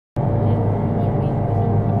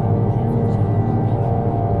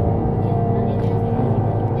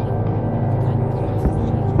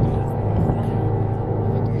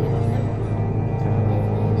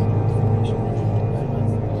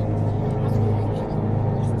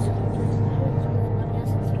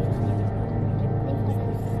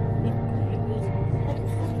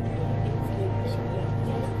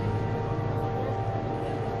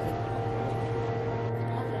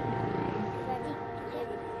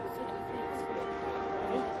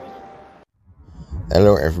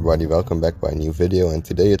Hello everybody, welcome back by a new video, and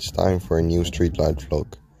today it's time for a new streetlight vlog.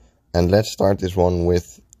 And let's start this one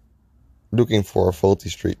with looking for faulty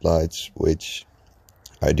streetlights, which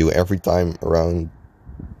I do every time around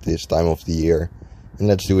this time of the year. And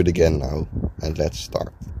let's do it again now, and let's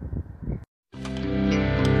start.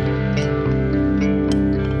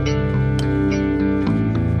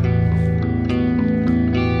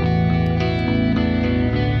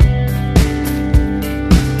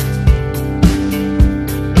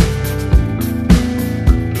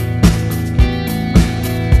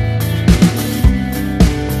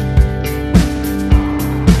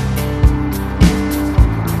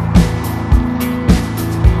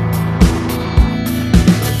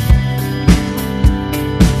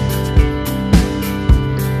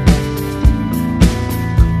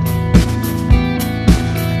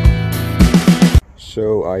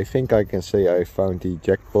 So I think I can say I found the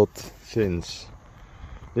jackpot, since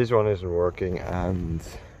this one isn't working, and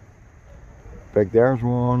back there's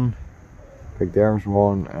one,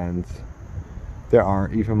 and there are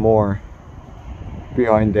even more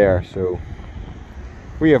behind there, so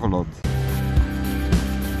we have a lot.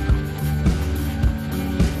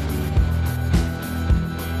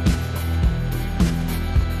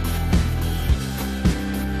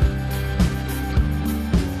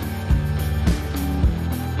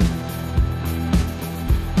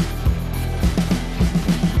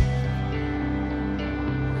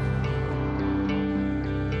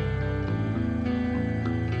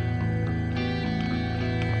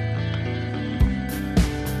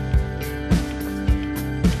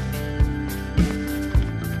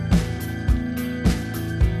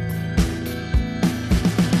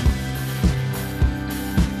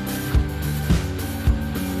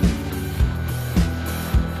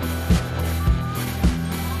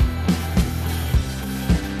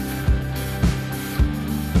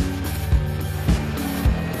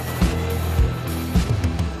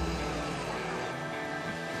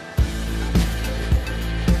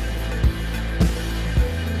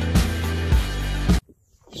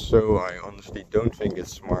 So I honestly don't think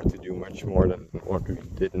it's smart to do much more than what we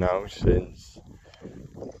did now, since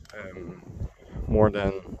more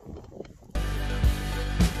than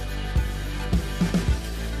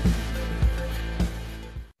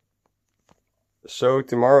So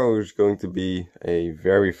tomorrow is going to be a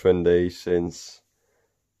very fun day, since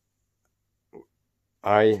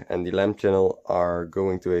I and the lamp channel are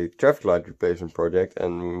going to a traffic light replacement project,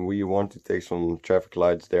 and we want to take some traffic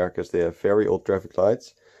lights there because they have very old traffic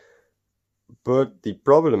lights. But the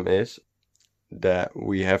problem is that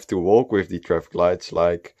we have to walk with the traffic lights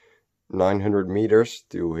like 900 meters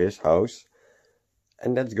to his house,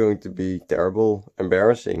 and that's going to be terrible,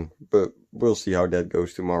 embarrassing, but we'll see how that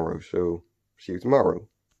goes tomorrow, so see you tomorrow.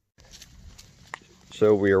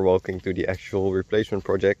 So we are walking to the actual replacement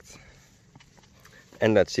project,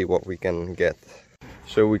 and let's see what we can get.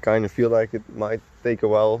 So we kind of feel like it might take a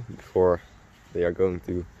while before they are going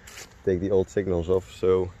to take the old signals off,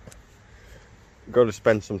 so gotta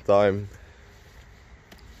spend some time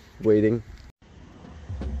waiting.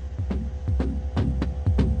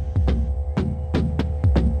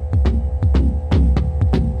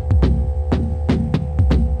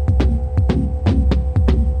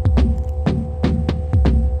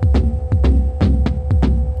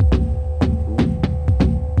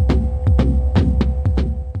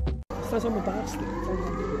 Staat allemaal baas.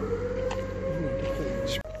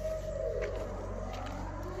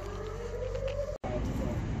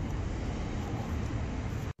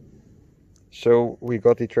 So we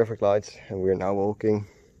got the traffic lights and we're now walking.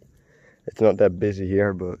 It's not that busy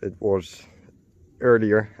here, but it was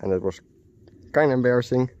earlier and it was kind of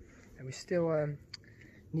embarrassing. And we still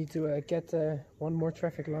need to get one more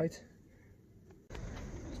traffic light.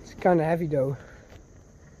 It's kind of heavy though.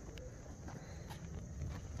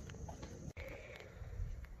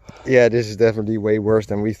 Yeah, this is definitely way worse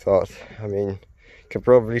than we thought. I mean, you can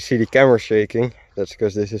probably see the camera shaking. That's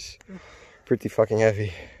because this is pretty fucking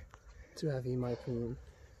heavy. Too heavy in my opinion.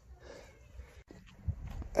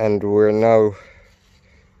 And we're now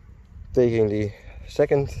taking the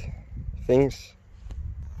second things,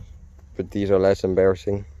 but these are less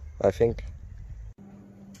embarrassing, I think.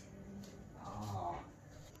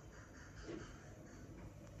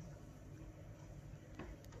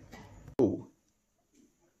 Oh.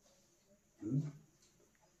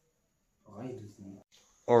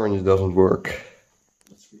 Orange doesn't work.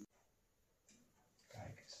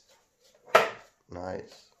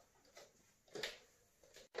 Nice.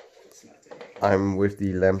 I'm with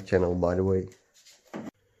the lamp channel, by the way.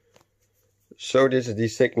 So this is the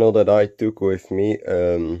signal that I took with me.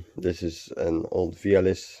 This is an old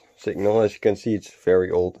Vialis signal. As you can see, it's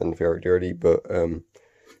very old and very dirty, but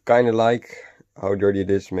kind of like how dirty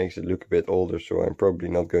it is makes it look a bit older, so I'm probably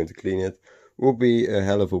not going to clean it. Will be a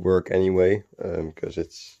hell of a work anyway, because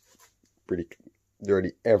it's pretty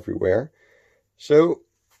dirty everywhere. So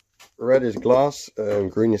red is glass,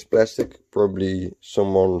 green is plastic. Probably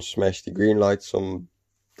someone smashed the green light some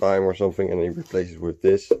time or something and they replaced it with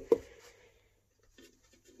this.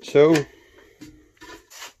 So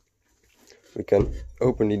we can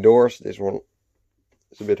open the doors. This one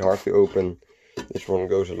is a bit hard to open. This one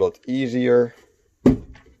goes a lot easier.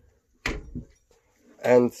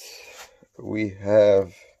 And we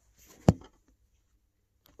have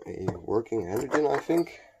a working halogen, I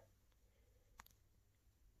think.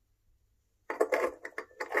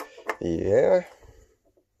 Yeah.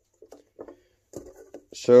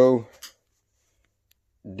 So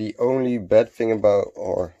the only bad thing about,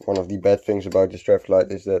 or one of the bad things about this traffic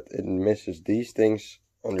light is that it misses these things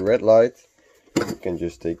on the red light. You can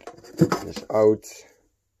just take this out.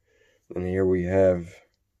 And here we have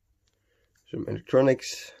some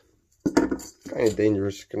electronics. Kind of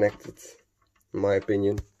dangerous connected, in my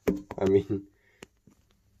opinion. I mean,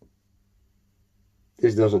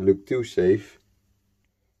 this doesn't look too safe.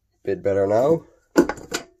 Bit better now.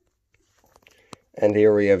 And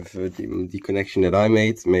here we have the connection that I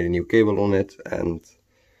made a new cable on it, and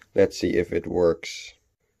let's see if it works.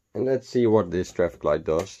 And let's see what this traffic light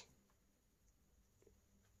does.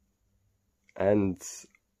 And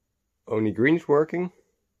only green is working.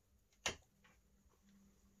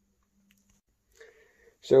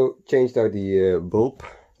 So changed out the bulb,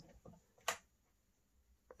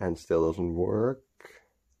 and still doesn't work.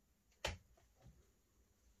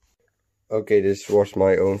 Okay, this was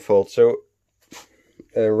my own fault. So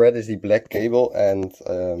red is the black cable, and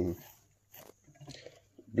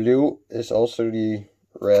blue is also the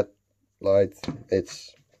red light.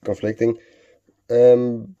 It's conflicting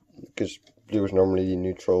because blue is normally the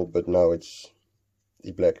neutral, but now it's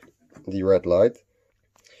the red light.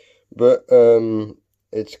 But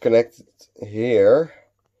it's connected here,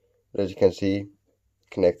 as you can see,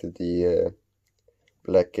 connected the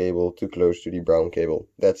black cable too close to the brown cable.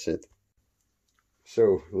 That's it.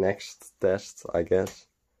 So next test, I guess.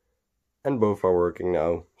 And both are working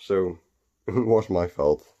now, so it was my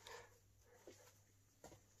fault.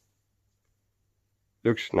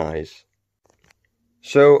 Looks nice.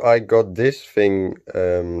 So I got this thing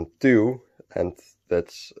too, and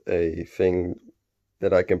that's a thing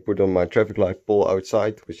that I can put on my traffic light pole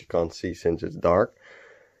outside, which you can't see since it's dark.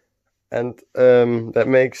 And that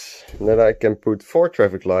makes that I can put 4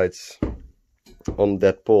 traffic lights on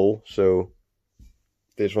that pole. So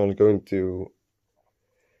this one's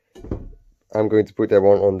I'm going to put that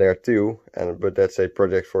one on there too, but that's a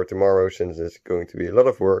project for tomorrow since it's going to be a lot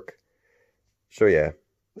of work. So yeah,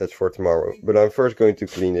 that's for tomorrow. But I'm first going to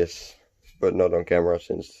clean this, but not on camera,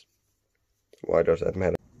 since why does that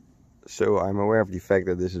matter? So I'm aware of the fact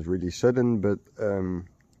that this is really sudden, but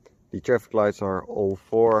the traffic lights are all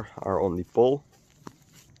 4 are on the pole.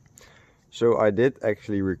 So I did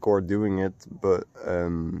actually record doing it, but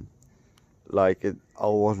like it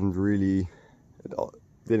all wasn't really,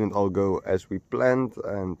 didn't all go as we planned,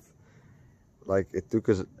 and like it took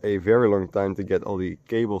us a very long time to get all the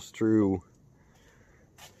cables through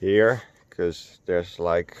here, because there's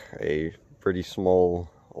like a pretty small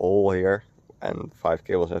hole here and 5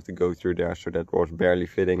 cables have to go through there, so that was barely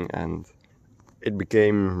fitting. And it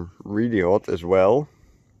became really hot as well,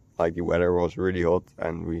 like the weather was really hot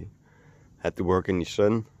and we had to work in the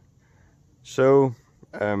sun. So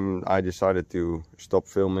I decided to stop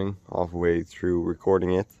filming halfway through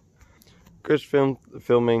recording it, because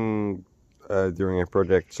filming during a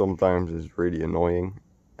project sometimes is really annoying,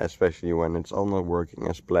 especially when it's all not working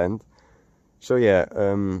as planned. So yeah,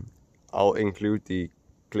 I'll include the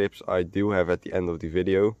clips I do have at the end of the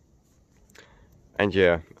video. And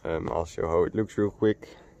yeah, I'll show how it looks real quick.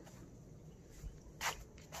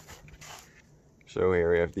 So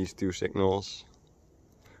here we have these 2 signals.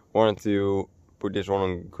 Wanted to put this one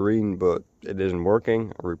on green, but it isn't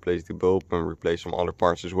working. I replaced the bulb and replaced some other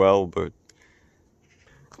parts as well, but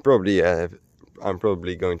probably I'm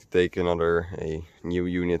probably going to take a new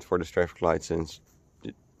unit for this traffic light, since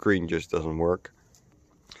the green just doesn't work.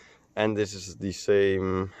 And this is the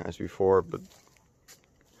same as before, but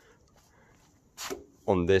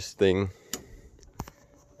on this thing.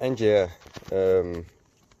 And yeah,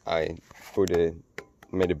 I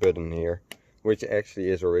made a button here, which actually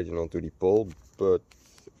is original to the pole, but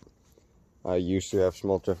I used to have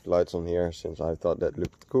small traffic lights on here since I thought that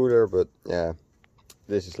looked cooler. But yeah,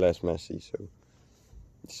 this is less messy, so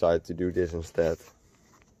decided to do this instead.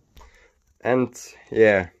 And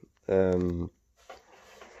yeah,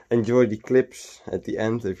 enjoy the clips at the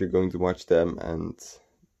end if you're going to watch them, and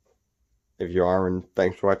if you aren't,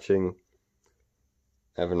 thanks for watching.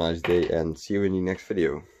 Have a nice day and see you in the next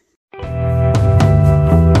video.